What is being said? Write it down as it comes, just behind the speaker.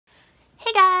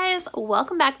guys,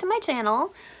 welcome back to my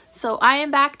channel. So I am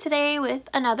back today with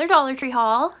another Dollar Tree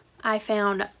haul. I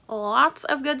found lots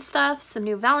of good stuff, some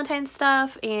new Valentine's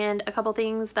stuff, and a couple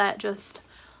things that just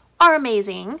are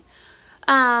amazing.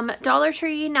 Dollar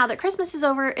Tree, now that Christmas is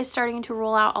over, is starting to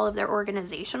roll out all of their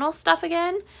organizational stuff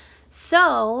again.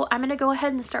 So I'm going to go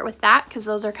ahead and start with that because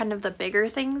those are kind of the bigger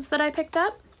things that I picked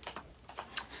up.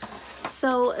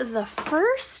 So the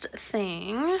first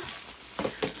thing,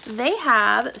 they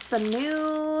have some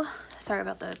new, sorry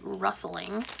about the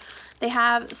rustling, they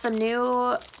have some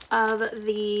new of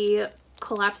the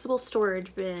collapsible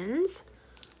storage bins,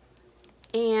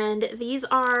 and these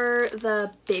are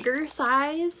the bigger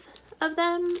size of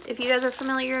them. If you guys are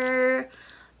familiar,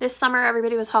 this summer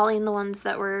everybody was hauling the ones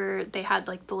that were, they had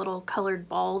like the little colored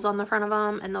balls on the front of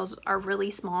them, and those are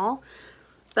really small,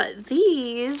 but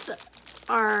these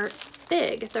are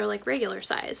big. They're like regular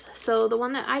size. So the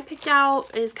one that I picked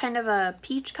out is kind of a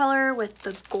peach color with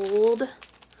the gold.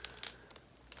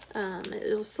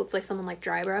 It just looks like someone like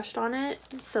dry brushed on it.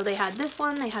 So they had this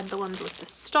one. They had the ones with the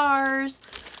stars.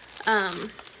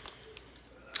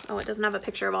 Oh, it doesn't have a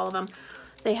picture of all of them.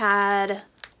 They had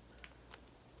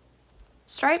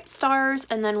striped stars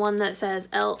and then one that says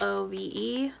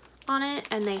LOVE on it.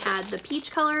 And they had the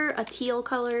peach color, a teal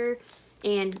color,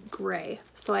 and gray.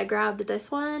 So I grabbed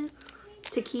this one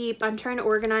to keep. I'm trying to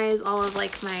organize all of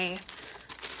like my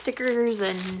stickers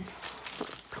and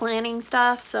planning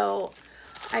stuff, so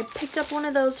I picked up one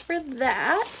of those for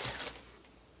that.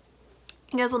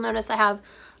 You guys will notice I have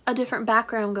a different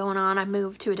background going on. I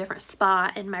moved to a different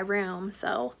spot in my room,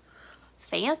 so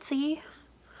fancy.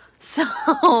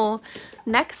 So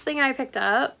next thing I picked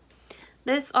up,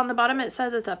 this on the bottom it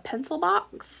says it's a pencil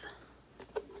box.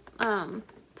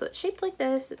 So it's shaped like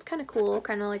this. It's kind of cool,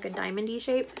 kind of like a diamond-y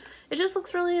shape. It just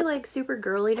looks really like super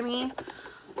girly to me.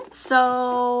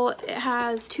 So it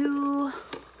has two,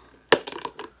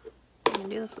 I can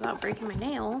do this without breaking my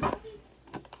nail.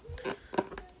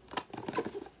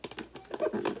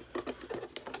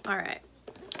 Alright,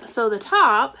 so the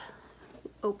top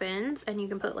opens and you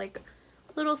can put like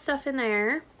little stuff in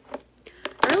there.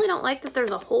 I really don't like that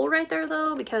there's a hole right there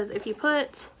though, because if you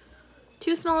put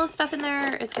too small of stuff in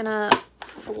there, it's gonna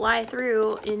fly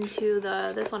through into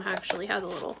the, this one actually has a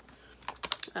little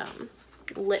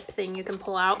lip thing you can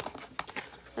pull out,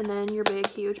 and then your big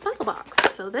huge pencil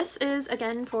box. So this is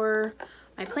again for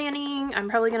my planning. I'm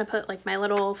probably gonna put like my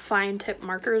little fine tip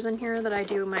markers in here that I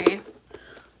do my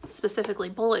specifically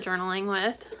bullet journaling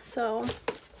with. So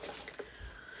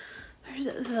there's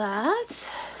that.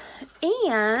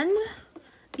 And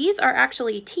these are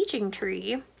actually teaching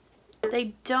tree.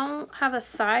 They don't have a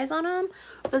size on them,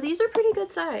 but these are pretty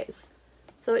good size.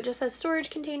 So it just says storage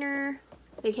container.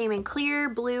 They came in clear,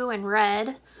 blue, and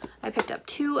red. I picked up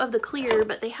two of the clear,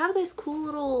 but they have this cool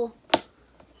little,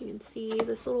 you can see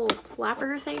this little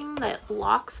flapper thing that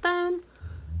locks them,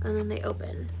 and then they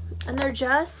open. And they're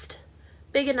just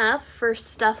big enough for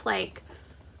stuff like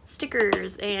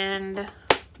stickers and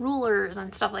rulers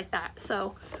and stuff like that.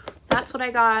 So that's what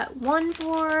I got one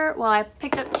for. Well, I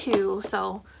picked up two,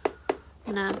 so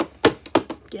I'm gonna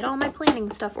get all my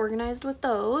planning stuff organized with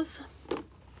those.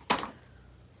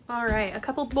 All right, a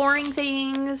couple boring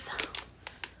things.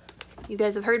 You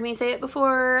guys have heard me say it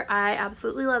before. I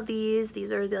absolutely love these.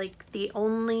 These are like the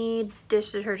only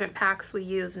dish detergent packs we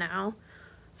use now.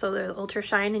 So they're the Ultra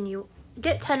Shine, and you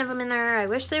get 10 of them in there. I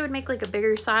wish they would make like a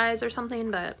bigger size or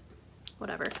something, but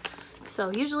whatever.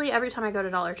 So usually every time I go to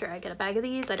Dollar Tree, I get a bag of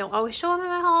these. I don't always show them in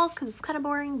my hauls because it's kind of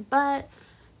boring, but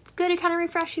it's good to kind of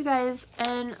refresh you guys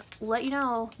and let you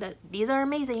know that these are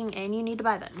amazing and you need to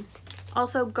buy them.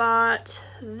 Also got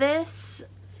this,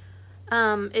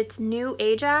 it's new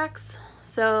Ajax,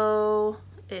 so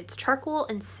it's charcoal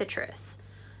and citrus,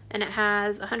 and it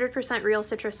has 100% real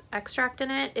citrus extract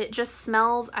in it. It just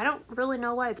smells, I don't really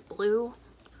know why it's blue,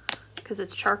 because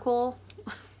it's charcoal.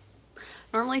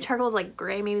 Normally charcoal is like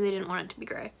gray, maybe they didn't want it to be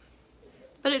gray,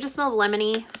 but it just smells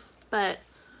lemony, but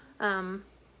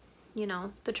you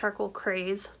know, the charcoal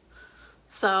craze.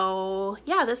 So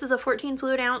yeah, this is a 14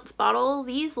 fluid ounce bottle.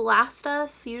 These last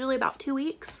us usually about 2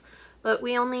 weeks, but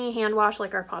we only hand wash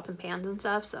like our pots and pans and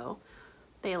stuff, so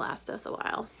they last us a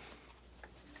while.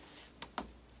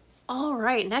 All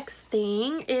right, next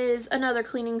thing is another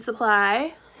cleaning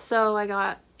supply. So I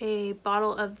got a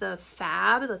bottle of the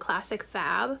Fab, the classic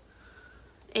Fab,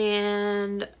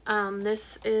 and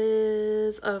this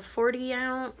is a 40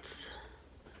 ounce.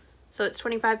 So it's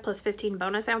 25 plus 15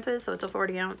 bonus ounces, so it's a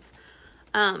 40 ounce.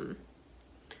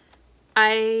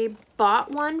 I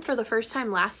bought one for the first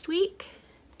time last week,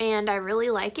 and I really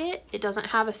like it. It doesn't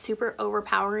have a super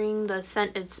overpowering, the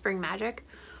scent is Spring Magic,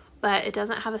 but it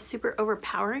doesn't have a super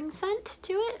overpowering scent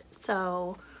to it,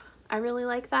 so I really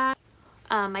like that.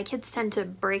 My kids tend to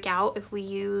break out if we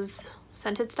use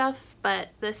scented stuff, but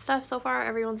this stuff so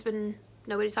far,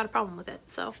 nobody's had a problem with it,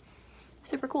 so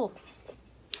super cool.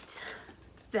 It's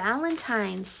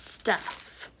Valentine's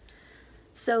stuff.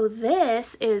 So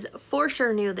this is for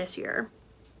sure new this year.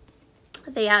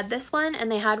 They had this one,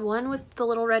 and they had one with the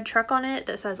little red truck on it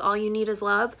that says all you need is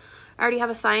love. I already have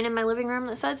a sign in my living room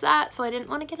that says that, so I didn't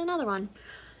want to get another one.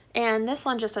 And this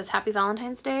one just says Happy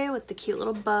Valentine's Day with the cute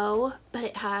little bow, but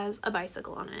it has a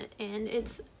bicycle on it, and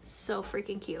it's so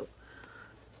freaking cute.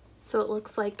 So it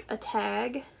looks like a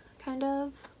tag, kind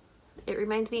of. It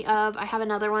reminds me of, I have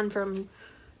another one from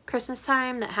Christmas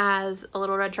time that has a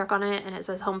little red truck on it, and it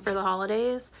says Home for the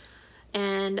Holidays.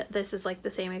 And this is like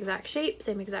the same exact shape,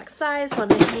 same exact size, so I'm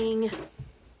making...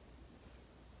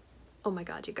 Oh my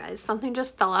god, you guys, something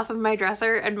just fell off of my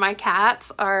dresser, and my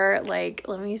cats are like,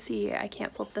 let me see, I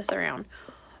can't flip this around,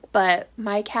 but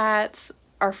my cats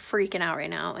are freaking out right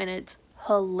now, and it's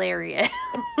hilarious.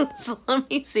 So let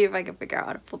me see if I can figure out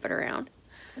how to flip it around.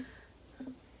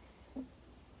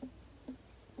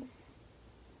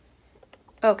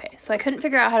 Okay, so I couldn't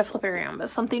figure out how to flip it around, but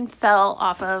something fell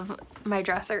off of my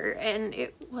dresser, and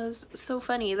it was so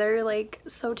funny. They're like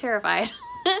so terrified.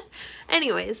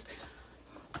 Anyways.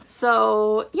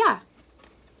 So yeah,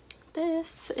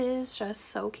 this is just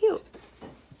so cute.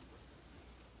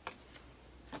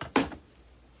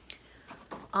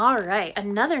 All right,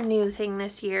 another new thing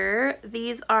this year.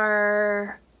 These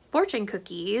are fortune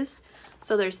cookies.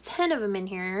 So there's 10 of them in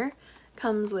here.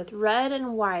 Comes with red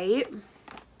and white.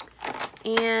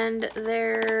 And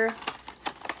they're,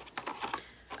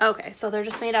 okay, so they're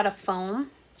just made out of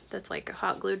foam that's like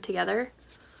hot glued together.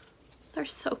 They're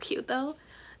so cute though.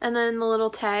 And then the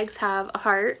little tags have a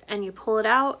heart, and you pull it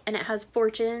out and it has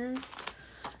fortunes.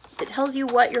 It tells you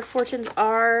what your fortunes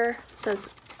are. It says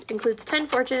includes 10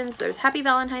 fortunes. There's Happy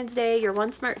Valentine's Day, you're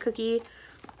one smart cookie,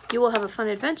 you will have a fun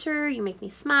adventure, you make me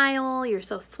smile, you're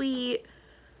so sweet.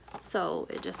 So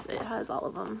it has all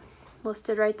of them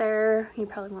listed right there. You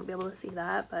probably won't be able to see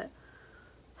that, but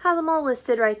have them all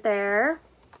listed right there.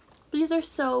 These are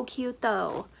so cute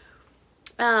though.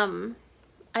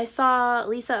 I saw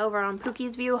Lisa over on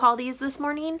Pookie's View haul these this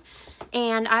morning,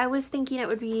 and I was thinking it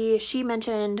would be, she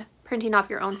mentioned printing off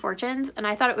your own fortunes, and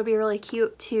I thought it would be really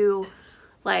cute to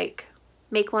like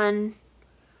make one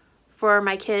for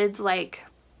my kids like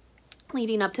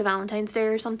leading up to Valentine's Day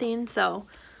or something. So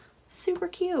super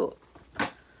cute.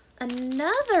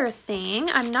 Another thing,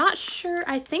 I'm not sure,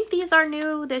 I think these are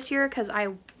new this year because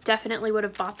I definitely would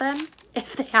have bought them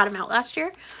if they had them out last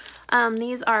year.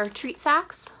 These are treat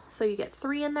sacks. So you get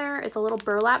 3 in there. It's a little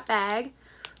burlap bag.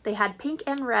 They had pink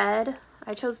and red.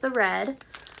 I chose the red.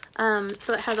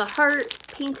 So it has a heart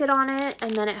painted on it,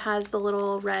 and then it has the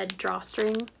little red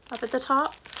drawstring up at the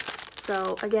top.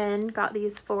 So again, got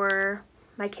these for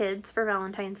my kids for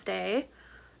Valentine's Day.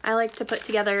 I like to put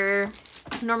together,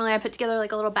 normally I put together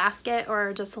like a little basket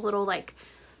or just a little like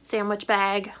sandwich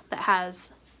bag that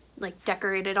has like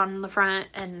decorated on the front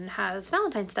and has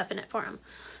Valentine's stuff in it for them.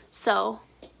 So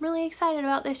really excited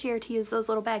about this year to use those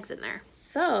little bags in there.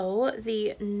 So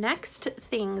the next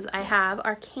things I have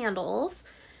are candles,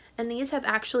 and these have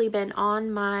actually been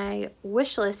on my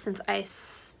wish list since I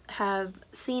have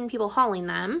seen people hauling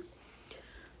them.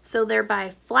 So they're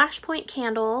by Flashpoint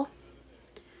Candle.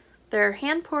 They're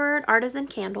hand-poured artisan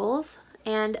candles,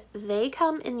 and they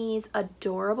come in these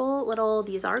adorable little,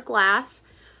 these are glass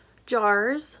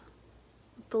jars,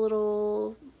 the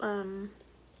little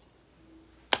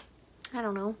I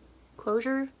don't know,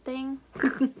 closure thing,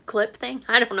 clip thing,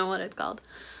 I don't know what it's called.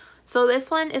 So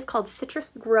this one is called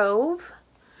Citrus Grove,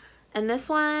 and this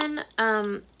one,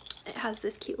 it has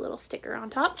this cute little sticker on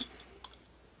top.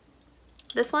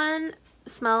 This one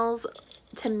smells,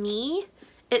 to me,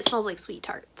 it smells like sweet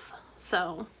tarts,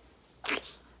 so I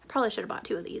probably should have bought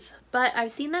 2 of these. But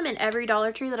I've seen them in every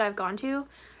Dollar Tree that I've gone to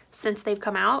since they've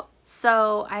come out,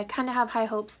 so I kind of have high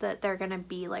hopes that they're gonna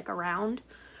be like around.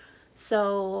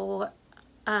 So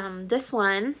this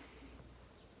one,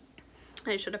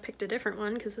 I should have picked a different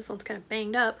one because this one's kind of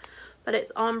banged up, but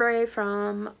it's ombre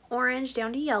from orange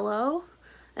down to yellow,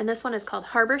 and this one is called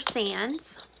Harbor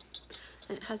Sands,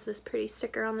 and it has this pretty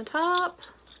sticker on the top.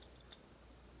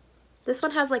 This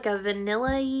one has like a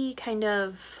vanilla-y kind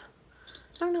of,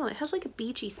 I don't know, it has like a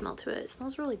beachy smell to it. It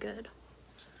smells really good.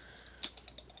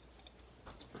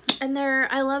 And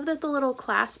I love that the little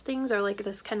clasp things are like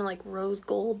this kind of like rose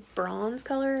gold bronze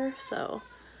color.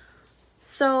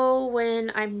 So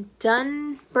when I'm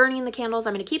done burning the candles,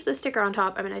 I'm going to keep the sticker on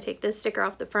top. I'm going to take this sticker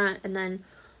off the front, and then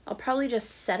I'll probably just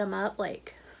set them up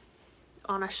like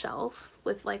on a shelf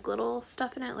with like little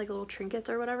stuff in it, like little trinkets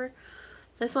or whatever.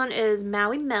 This one is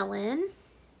Maui Melon.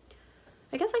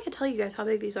 I guess I could tell you guys how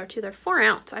big these are too. They're 4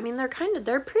 ounce. I mean, they're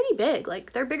pretty big.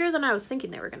 Like, they're bigger than I was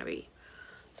thinking they were gonna be.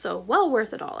 So well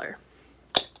worth $1.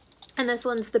 And this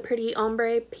one's the pretty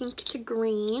ombre pink to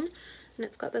green, and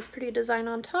it's got this pretty design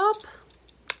on top.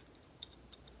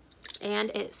 And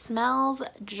it smells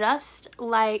just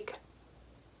like,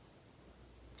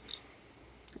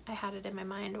 I had it in my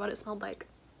mind what it smelled like.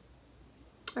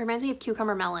 It reminds me of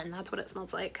cucumber melon. That's what it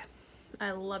smells like.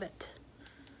 I love it.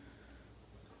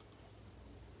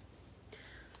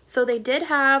 So they did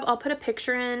have, I'll put a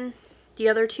picture in the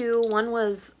other two. One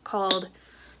was called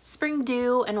Spring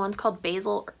Dew and one's called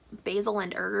Basil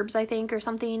and Herbs, I think, or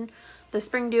something. The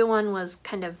Spring Dew one was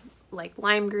kind of like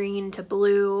lime green to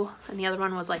blue, and the other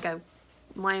one was like a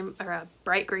lime or a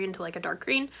bright green to like a dark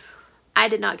green. I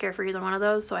did not care for either one of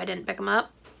those, so I didn't pick them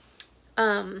up.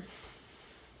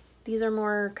 These are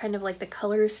more kind of like the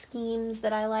color schemes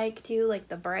that I like too, like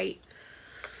the bright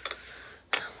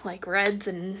like reds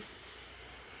and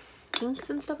pinks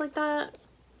and stuff like that.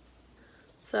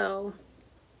 So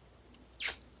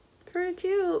pretty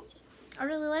cute. I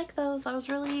really like those. I was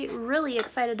really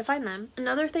excited to find them.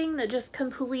 Another thing that just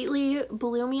completely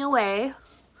blew me away,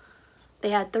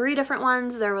 they had 3 different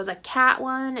ones. There was a cat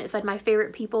one. It said my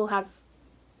favorite people have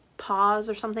paws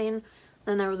or something.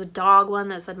 Then there was a dog one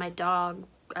that said my dog,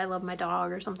 I love my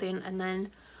dog or something. And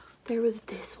then there was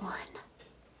this one.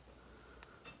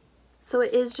 So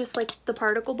it is just like the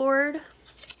particle board,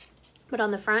 but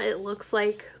on the front it looks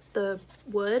like the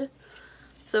wood.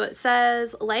 So it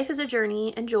says, life is a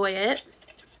journey, enjoy it.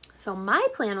 So my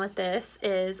plan with this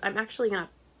is I'm actually gonna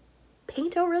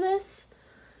paint over this,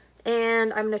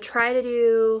 and I'm gonna try to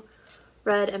do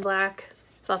red and black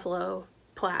buffalo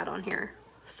plaid on here.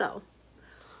 So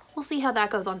we'll see how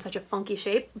that goes on such a funky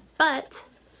shape. But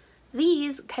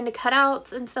these kind of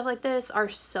cutouts and stuff like this are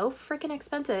so freaking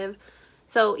expensive.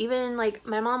 So even like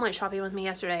my mom went shopping with me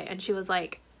yesterday and she was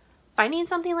like, finding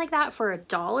something like that for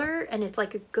 $1, and it's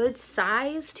like a good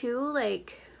size too.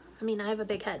 Like, I mean, I have a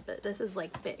big head, but this is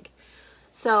like big.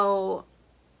 So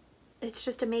it's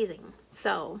just amazing.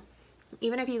 So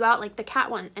even if you got like the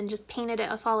cat one and just painted it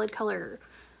a solid color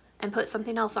and put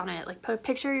something else on it, like put a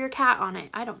picture of your cat on it,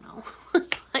 I don't know.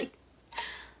 Like,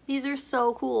 these are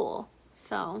so cool.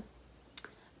 So, I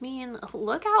mean,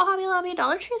 look out, Hobby Lobby.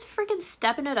 Dollar Tree is freaking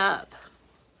stepping it up.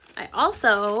 I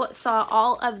also saw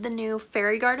all of the new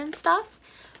fairy garden stuff.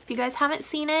 If you guys haven't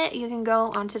seen it, you can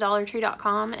go onto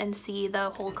dollartree.com and see the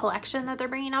whole collection that they're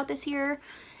bringing out this year.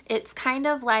 It's kind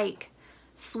of like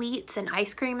sweets and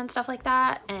ice cream and stuff like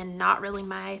that, and not really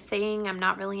my thing. I'm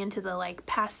not really into the like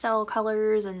pastel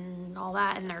colors and all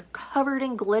that, and they're covered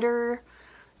in glitter,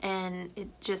 and it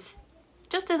just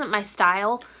isn't my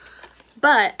style.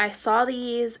 But I saw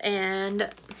these, and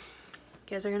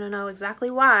you guys are gonna know exactly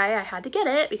why I had to get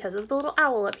it, because of the little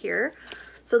owl up here.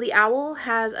 So the owl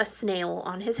has a snail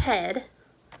on his head,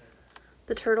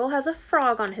 the turtle has a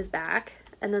frog on his back,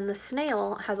 and then the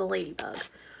snail has a ladybug.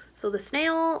 So the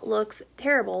snail looks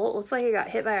terrible. It looks like it got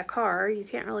hit by a car. You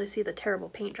can't really see the terrible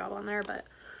paint job on there, but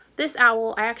this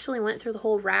owl, I actually went through the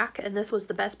whole rack, and this was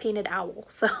the best painted owl.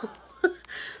 So,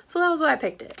 so that was why I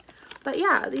picked it. But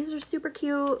yeah, these are super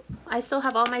cute. I still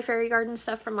have all my fairy garden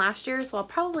stuff from last year, so I'll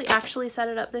probably actually set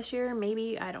it up this year.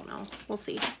 Maybe, I don't know. We'll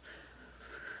see.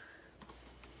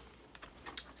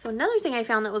 So another thing I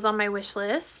found that was on my wish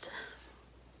list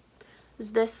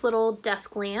is this little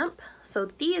desk lamp. So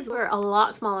these were a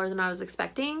lot smaller than I was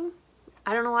expecting.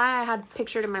 I don't know why I had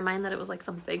pictured in my mind that it was like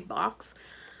some big box,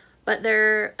 but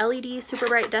they're LED super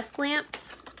bright desk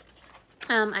lamps.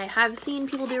 I have seen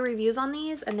people do reviews on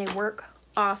these, and they work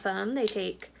awesome. They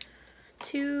take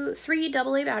 3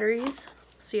 AA batteries,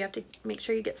 so you have to make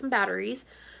sure you get some batteries.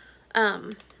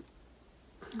 But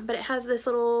it has this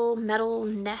little metal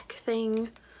neck thing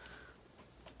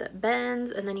that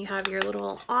bends, and then you have your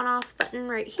little on-off button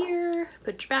right here.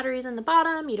 Put your batteries in the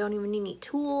bottom. You don't even need any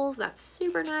tools. That's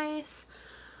super nice.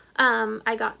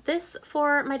 I got this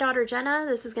for my daughter Jenna.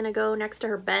 This is gonna go next to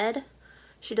her bed.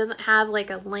 She doesn't have like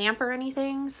a lamp or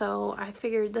anything, so I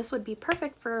figured this would be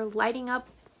perfect for lighting up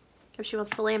if she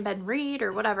wants to lay in bed and read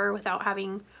or whatever without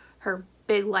having her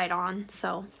big light on.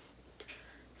 So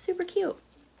super cute.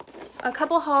 A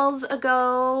couple hauls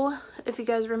ago, if you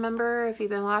guys remember, if you've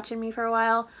been watching me for a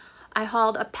while, I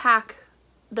hauled a pack,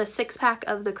 the 6-pack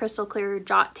of the crystal clear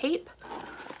jot tape.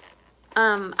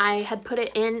 I had put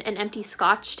it in an empty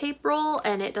Scotch tape roll,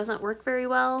 and it doesn't work very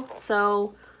well,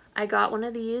 so I got one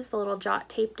of these, the little jot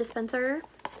tape dispenser,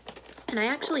 And I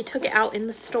actually took it out in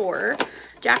the store.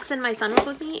 Jackson, my son, was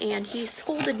with me, and he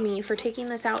scolded me for taking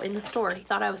this out in the store. He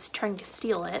thought I was trying to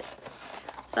steal it.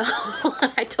 So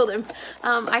I told him,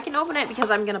 I can open it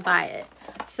because I'm going to buy it.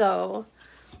 So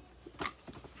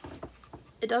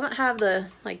it doesn't have the,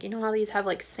 like, you know how these have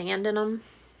like sand in them?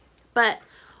 But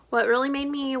what really made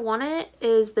me want it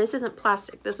is this isn't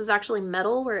plastic. This is actually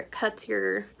metal where it cuts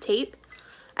your tape.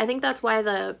 I think that's why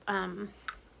the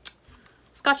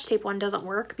Scotch tape one doesn't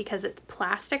work, because it's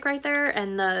plastic right there,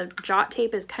 and the Jot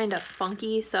tape is kind of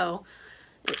funky, so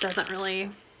it doesn't really,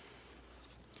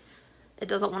 it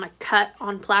doesn't want to cut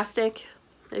on plastic,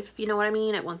 if you know what I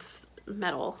mean. It wants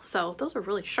metal. So those are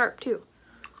really sharp too.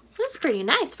 This is pretty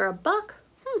nice for $1.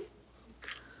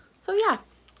 So yeah,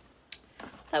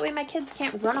 that way my kids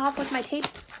can't run off with my tape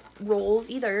rolls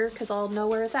either, because I'll know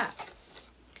where it's at.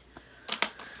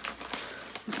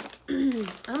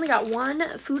 I only got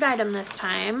one food item this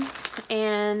time,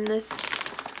 and this,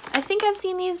 I think I've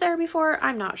seen these there before,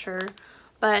 I'm not sure,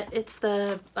 but it's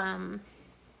the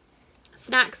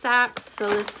snack sacks. So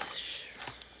this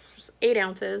is 8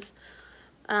 ounces,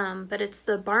 but it's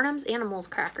the Barnum's Animals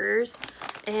crackers,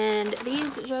 and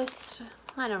these just,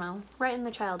 I don't know, right in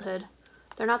the childhood.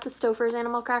 They're not the Stouffer's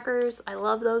animal crackers. I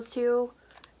love those too.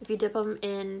 If you dip them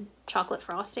in chocolate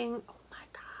frosting, oh my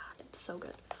god, it's so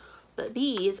good. But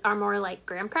these are more like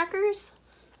graham crackers,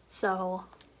 so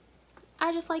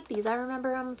I just like these. I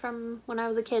remember them from when I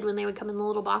was a kid, when they would come in the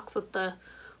little box with the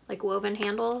like woven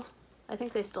handle. I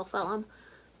think they still sell them,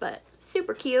 but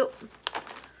super cute.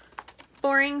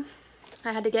 Boring.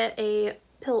 I had to get a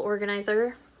pill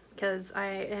organizer because I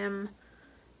am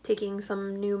taking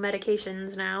some new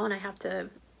medications now, and I have to,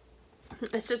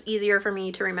 it's just easier for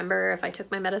me to remember if I took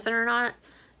my medicine or not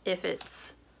if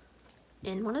it's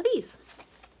in one of these.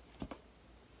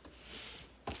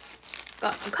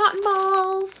 Got some cotton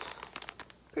balls.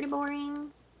 Pretty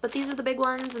boring, but these are the big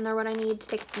ones, and they're what I need to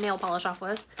take nail polish off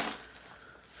with.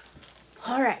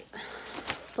 All right,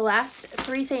 the last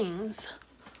 3 things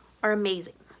are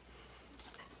amazing.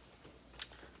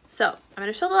 So I'm going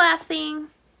to show the last thing.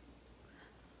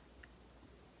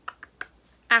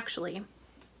 Actually,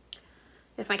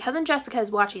 if my cousin Jessica is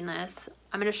watching this,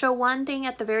 I'm going to show one thing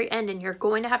at the very end, and you're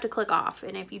going to have to click off.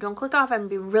 And if you don't click off, I'm going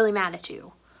to be really mad at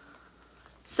you.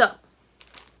 So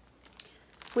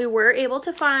we were able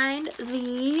to find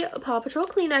the Paw Patrol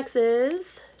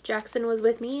Kleenexes. Jackson was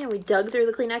with me, and we dug through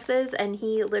the Kleenexes, and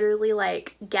he literally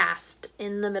like gasped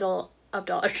in the middle of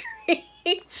Dollar Tree.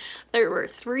 There were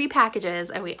 3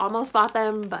 packages, and we almost bought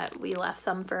them, but we left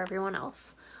some for everyone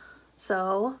else.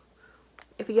 So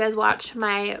if you guys watch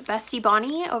my bestie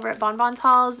Bonnie over at Bon Bon's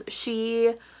Hauls,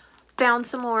 she found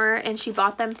some more and she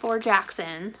bought them for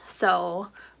Jackson. So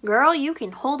girl, you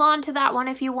can hold on to that one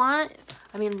if you want.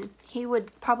 I mean, he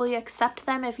would probably accept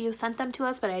them if you sent them to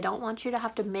us, but I don't want you to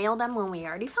have to mail them when we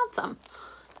already found some.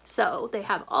 So they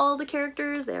have all the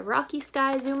characters. They have Rocky,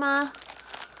 Sky, Zuma,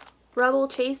 Rubble,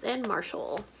 Chase, and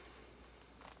Marshall.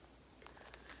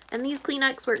 And these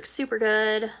Kleenex work super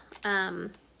good.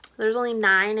 There's only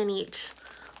 9 in each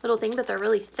little thing, but they're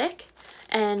really thick.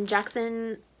 And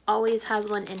Jackson always has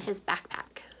one in his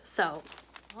backpack. So,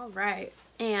 all right.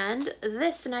 And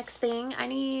this next thing, I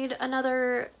need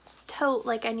another tote.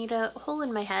 Like, I need a hole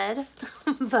in my head.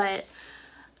 But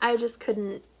I just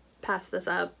couldn't pass this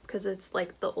up because it's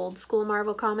like the old school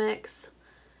Marvel comics.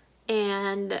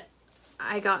 And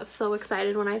I got so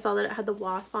excited when I saw that it had the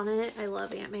Wasp on it. I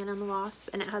love Ant-Man and the Wasp.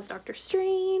 And it has Doctor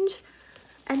Strange.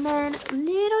 And then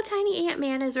little tiny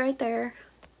Ant-Man is right there.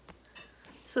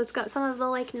 So it's got some of the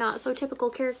like not so typical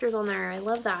characters on there. I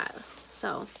love that.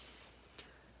 So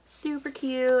super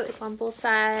cute. It's on both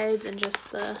sides, and just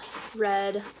the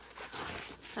red,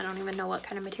 I don't even know what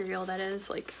kind of material that is,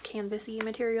 like canvasy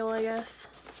material, I guess.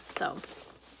 So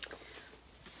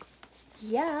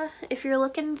yeah, if you're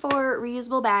looking for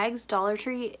reusable bags, Dollar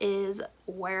Tree is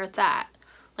where it's at.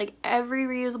 Like every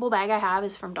reusable bag I have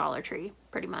is from Dollar Tree,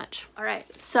 pretty much. All right,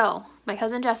 so my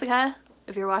cousin Jessica,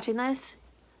 if you're watching this,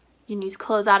 you need to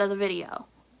close out of the video.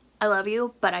 I love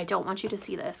you, but I don't want you to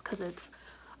see this because it's,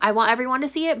 I want everyone to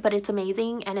see it, but it's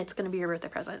amazing and it's going to be your birthday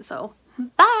present. So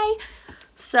bye.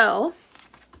 So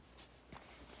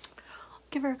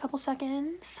give her a couple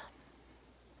seconds.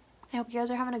 I hope you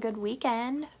guys are having a good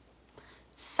weekend.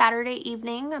 Saturday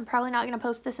evening. I'm probably not going to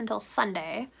post this until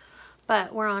Sunday,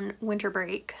 but we're on winter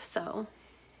break, so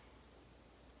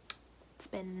it's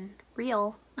been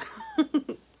real.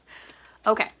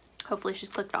 Okay, hopefully she's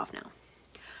clicked off now.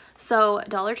 So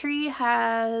Dollar Tree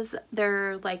has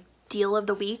their like deal of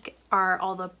the week are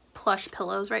all the plush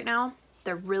pillows right now.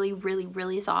 They're really, really,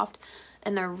 really soft,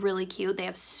 and they're really cute. They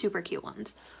have super cute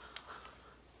ones.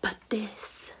 But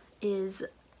this is,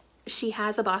 she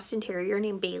has a Boston Terrier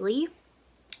named Bailey,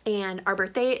 and our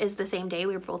birthday is the same day.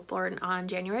 We were both born on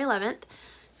January 11th.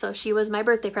 So she was my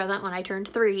birthday present when I turned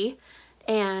 3,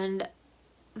 and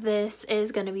this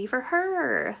is gonna be for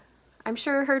her. I'm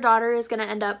sure her daughter is gonna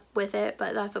end up with it,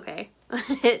 but that's okay.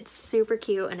 It's super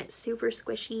cute and it's super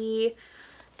squishy,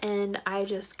 and I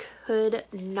just could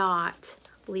not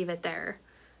leave it there.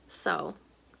 So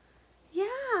yeah,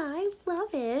 I love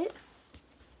it.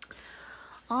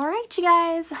 All right, you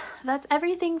guys, that's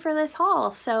everything for this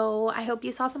haul. So I hope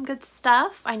you saw some good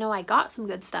stuff. I know I got some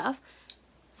good stuff.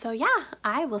 So yeah,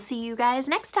 I will see you guys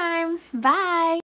next time. Bye.